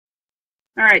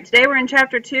All right, today we're in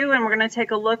chapter 2 and we're going to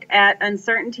take a look at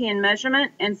uncertainty in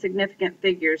measurement and significant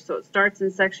figures. So it starts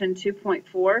in section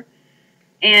 2.4.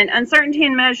 And uncertainty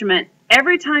in measurement,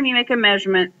 every time you make a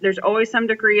measurement, there's always some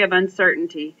degree of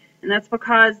uncertainty. And that's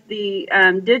because the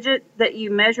digit that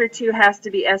you measure to has to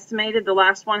be estimated. The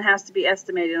last one has to be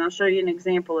estimated. And I'll show you an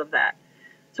example of that.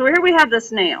 So here we have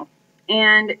this nail.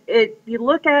 And you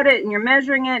look at it and you're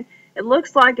measuring it. It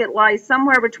looks like it lies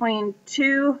somewhere between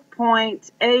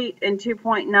 2.8 and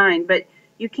 2.9, but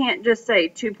you can't just say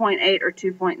 2.8 or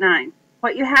 2.9.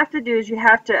 What you have to do is you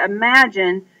have to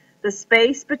imagine the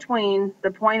space between the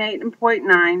 0.8 and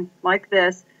 0.9, like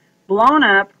this, blown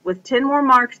up with 10 more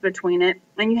marks between it,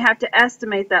 and you have to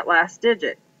estimate that last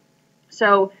digit.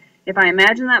 So if I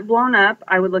imagine that blown up,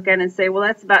 I would look at it and say, well,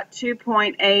 that's about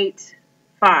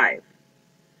 2.85.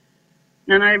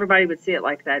 Now, not everybody would see it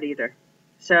like that either.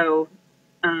 So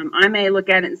I may look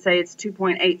at it and say it's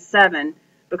 2.87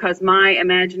 because my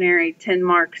imaginary 10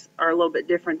 marks are a little bit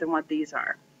different than what these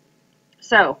are.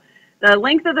 So the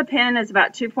length of the pen is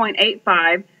about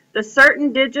 2.85. The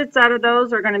certain digits out of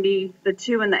those are going to be the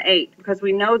 2 and the 8 because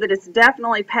we know that it's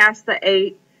definitely past the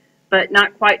 8 but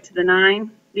not quite to the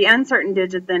 9. The uncertain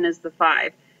digit then is the 5.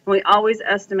 And we always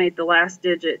estimate the last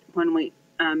digit when we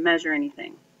measure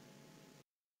anything.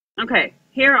 Okay,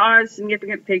 here are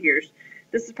significant figures.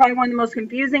 This is probably one of the most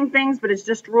confusing things, but it's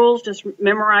just rules. Just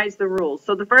memorize the rules.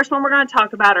 So the first one we're going to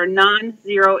talk about are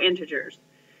non-zero integers.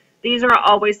 These are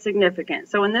always significant.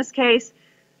 So in this case,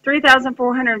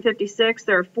 3,456,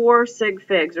 there are 4 sig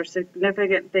figs, or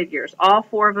significant figures. All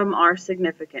 4 of them are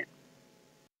significant.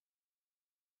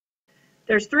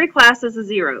 There's 3 classes of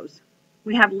zeros.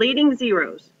 We have leading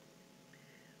zeros.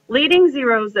 Leading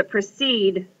zeros that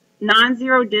precede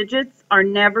non-zero digits are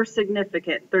never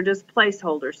significant. They're just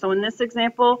placeholders. So in this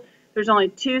example, there's only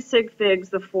 2 sig figs,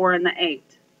 the 4 and the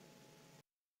 8.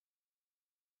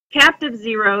 Captive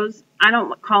zeros, I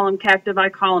don't call them captive, I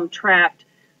call them trapped.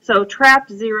 So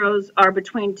trapped zeros are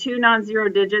between 2 non-zero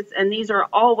digits, and these are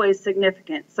always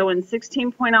significant. So in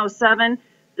 16.07,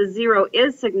 the 0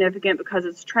 is significant because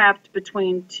it's trapped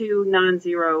between 2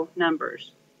 non-zero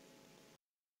numbers.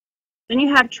 Then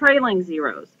you have trailing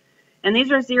zeros. And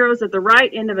these are zeros at the right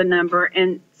end of a number,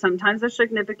 and sometimes they're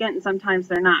significant and sometimes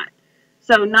they're not.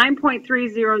 So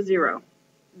 9.300.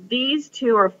 These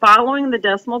two are following the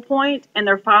decimal point, and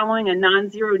they're following a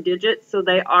non-zero digit, so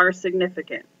they are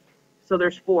significant. So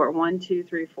there's 4. 1, 2,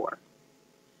 3, 4.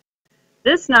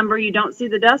 This number, you don't see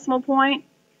the decimal point,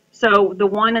 so the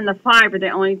 1 and the 5 are the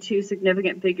only 2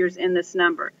 significant figures in this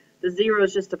number. The 0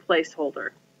 is just a placeholder.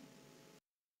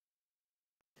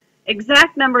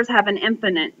 Exact numbers have an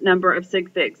infinite number of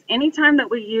sig figs. Anytime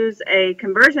that we use a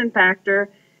conversion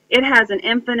factor, it has an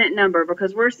infinite number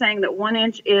because we're saying that 1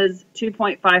 inch is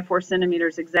 2.54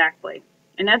 centimeters exactly.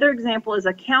 Another example is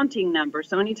a counting number.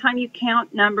 So anytime you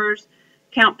count numbers,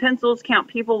 count pencils, count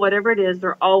people, whatever it is,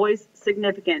 they're always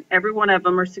significant. Every one of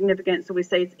them are significant, so we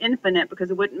say it's infinite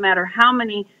because it wouldn't matter how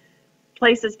many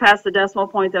places past the decimal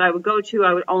point that I would go to,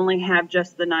 I would only have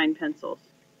just the 9 pencils.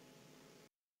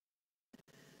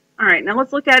 All right, now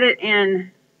let's look at it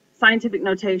in scientific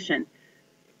notation.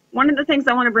 One of the things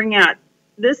I want to bring out,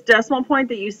 this decimal point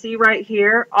that you see right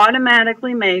here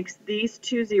automatically makes these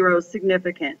 2 zeros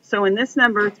significant. So in this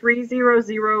number,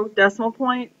 300 decimal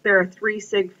point, there are 3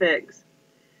 sig figs.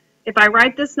 If I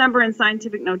write this number in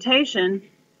scientific notation,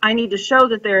 I need to show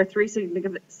that there are 3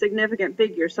 significant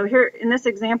figures. So here in this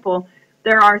example,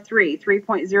 there are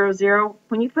 3.00.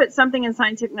 When you put something in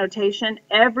scientific notation,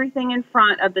 everything in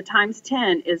front of the times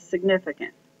 10 is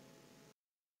significant.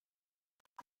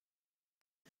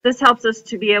 This helps us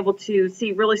to be able to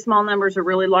see really small numbers or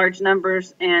really large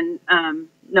numbers and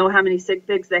know how many sig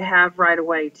figs they have right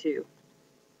away too.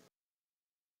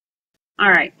 All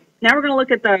right, now we're going to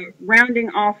look at the rounding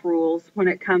off rules when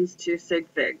it comes to sig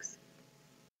figs.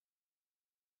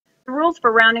 The rules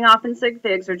for rounding off in sig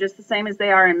figs are just the same as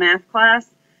they are in math class.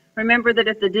 Remember that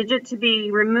if the digit to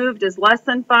be removed is less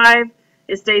than 5,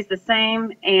 it stays the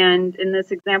same. And in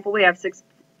this example, we have 5.64,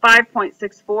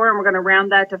 and we're going to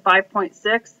round that to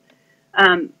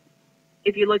 5.6.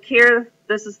 If you look here,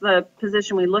 this is the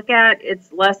position we look at.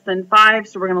 It's less than 5,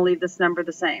 so we're going to leave this number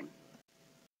the same.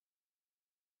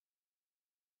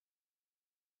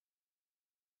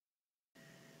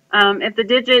 If the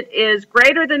digit is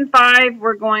greater than 5,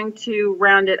 we're going to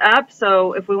round it up.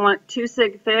 So if we want 2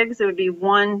 sig figs, it would be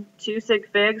 1, 2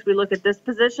 sig figs. We look at this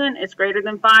position. It's greater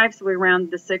than 5, so we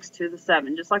round the 6 to the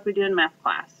 7, just like we do in math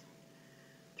class.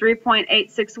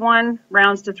 3.861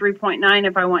 rounds to 3.9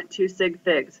 if I want 2 sig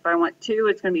figs. If I want 2,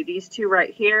 it's going to be these 2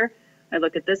 right here. I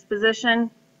look at this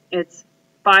position. It's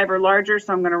 5 or larger,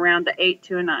 so I'm going to round the 8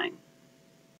 to a 9.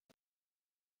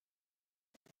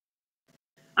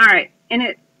 All right,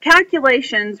 in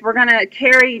calculations, we're going to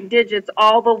carry digits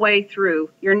all the way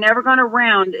through. You're never going to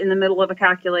round in the middle of a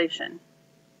calculation.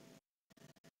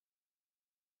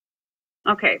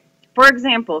 Okay, for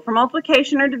example, for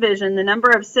multiplication or division, the number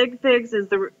of sig figs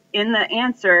in the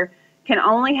answer can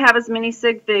only have as many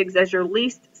sig figs as your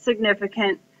least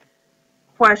significant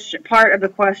part of the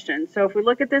question. So if we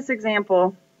look at this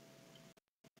example,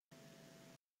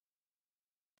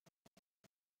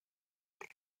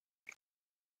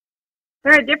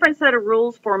 there are a different set of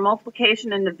rules for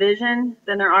multiplication and division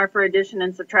than there are for addition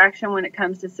and subtraction when it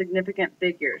comes to significant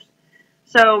figures.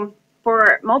 So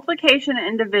for multiplication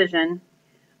and division,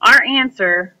 our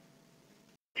answer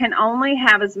can only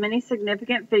have as many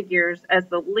significant figures as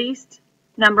the least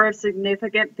number of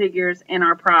significant figures in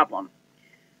our problem.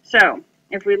 So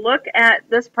if we look at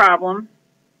this problem,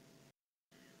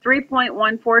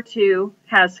 3.142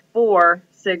 has 4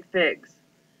 sig figs.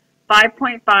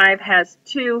 5.5 has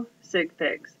 2 sig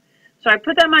figs. So I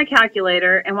put that in my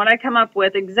calculator, and what I come up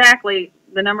with exactly,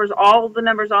 the numbers, all of the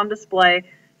numbers on display,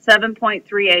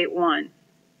 7.381.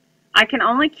 I can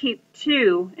only keep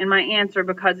 2 in my answer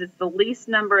because it's the least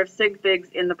number of sig figs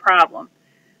in the problem.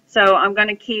 So I'm going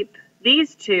to keep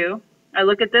these 2. I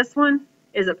look at this one.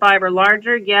 Is it 5 or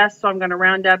larger? Yes, so I'm going to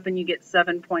round up and you get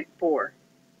 7.4.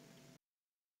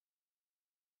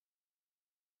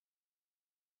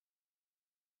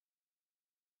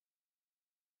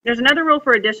 There's another rule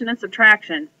for addition and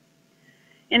subtraction.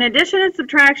 In addition and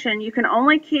subtraction, you can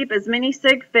only keep as many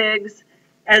sig figs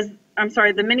as, as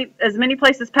many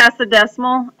places past the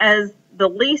decimal as the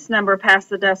least number past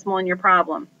the decimal in your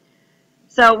problem.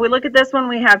 So we look at this one,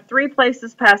 we have 3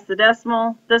 places past the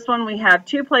decimal. This one we have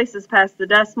 2 places past the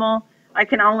decimal. I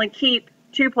can only keep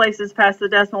 2 places past the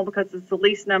decimal because it's the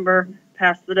least number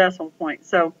past the decimal point.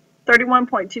 So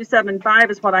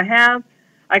 31.275 is what I have.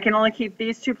 I can only keep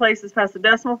these 2 places past the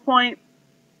decimal point.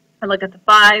 I look at the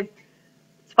 5.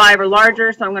 It's 5 or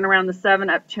larger, so I'm going to round the 7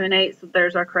 up to an 8. So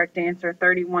there's our correct answer,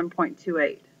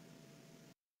 31.28.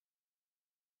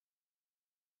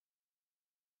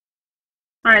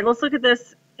 All right, let's look at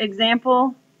this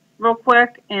example real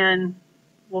quick, and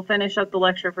we'll finish up the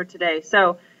lecture for today.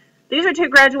 So these are 2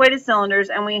 graduated cylinders,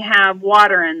 and we have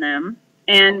water in them,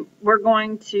 and we're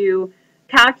going to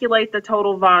calculate the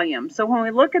total volume. So when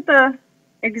we look at the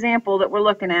example that we're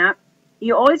looking at,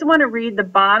 you always want to read the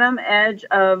bottom edge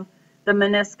of the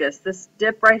meniscus. This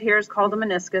dip right here is called the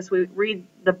meniscus. We read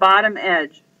the bottom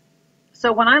edge.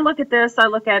 So when I look at this, I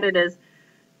look at it as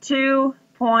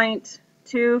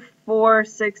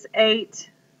 2.2468.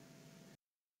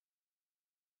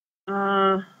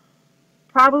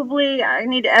 Probably I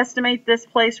need to estimate this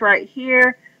place right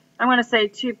here. I'm going to say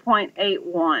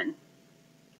 2.81.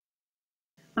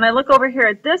 When I look over here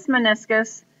at this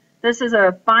meniscus, this is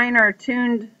a finer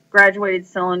tuned graduated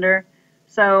cylinder.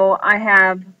 So I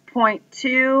have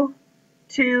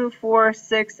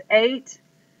 0.22468,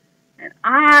 and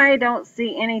I don't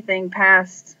see anything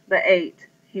past the 8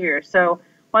 here. So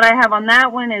what I have on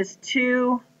that one is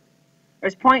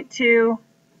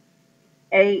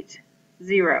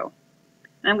 0.280.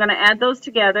 I'm going to add those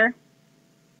together.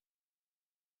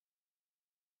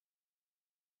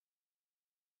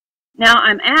 Now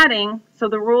I'm adding, so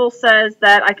the rule says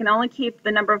that I can only keep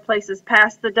the number of places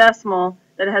past the decimal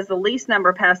that has the least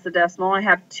number past the decimal. I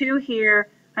have 2 here,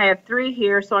 I have 3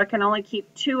 here, so I can only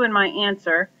keep 2 in my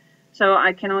answer. So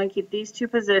I can only keep these 2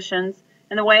 positions.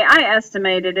 And the way I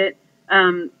estimated it,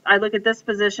 I look at this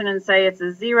position and say it's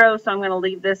a 0, so I'm going to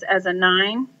leave this as a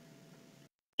 9.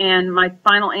 And my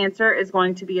final answer is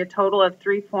going to be a total of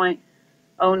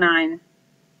 3.09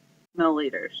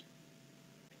 milliliters.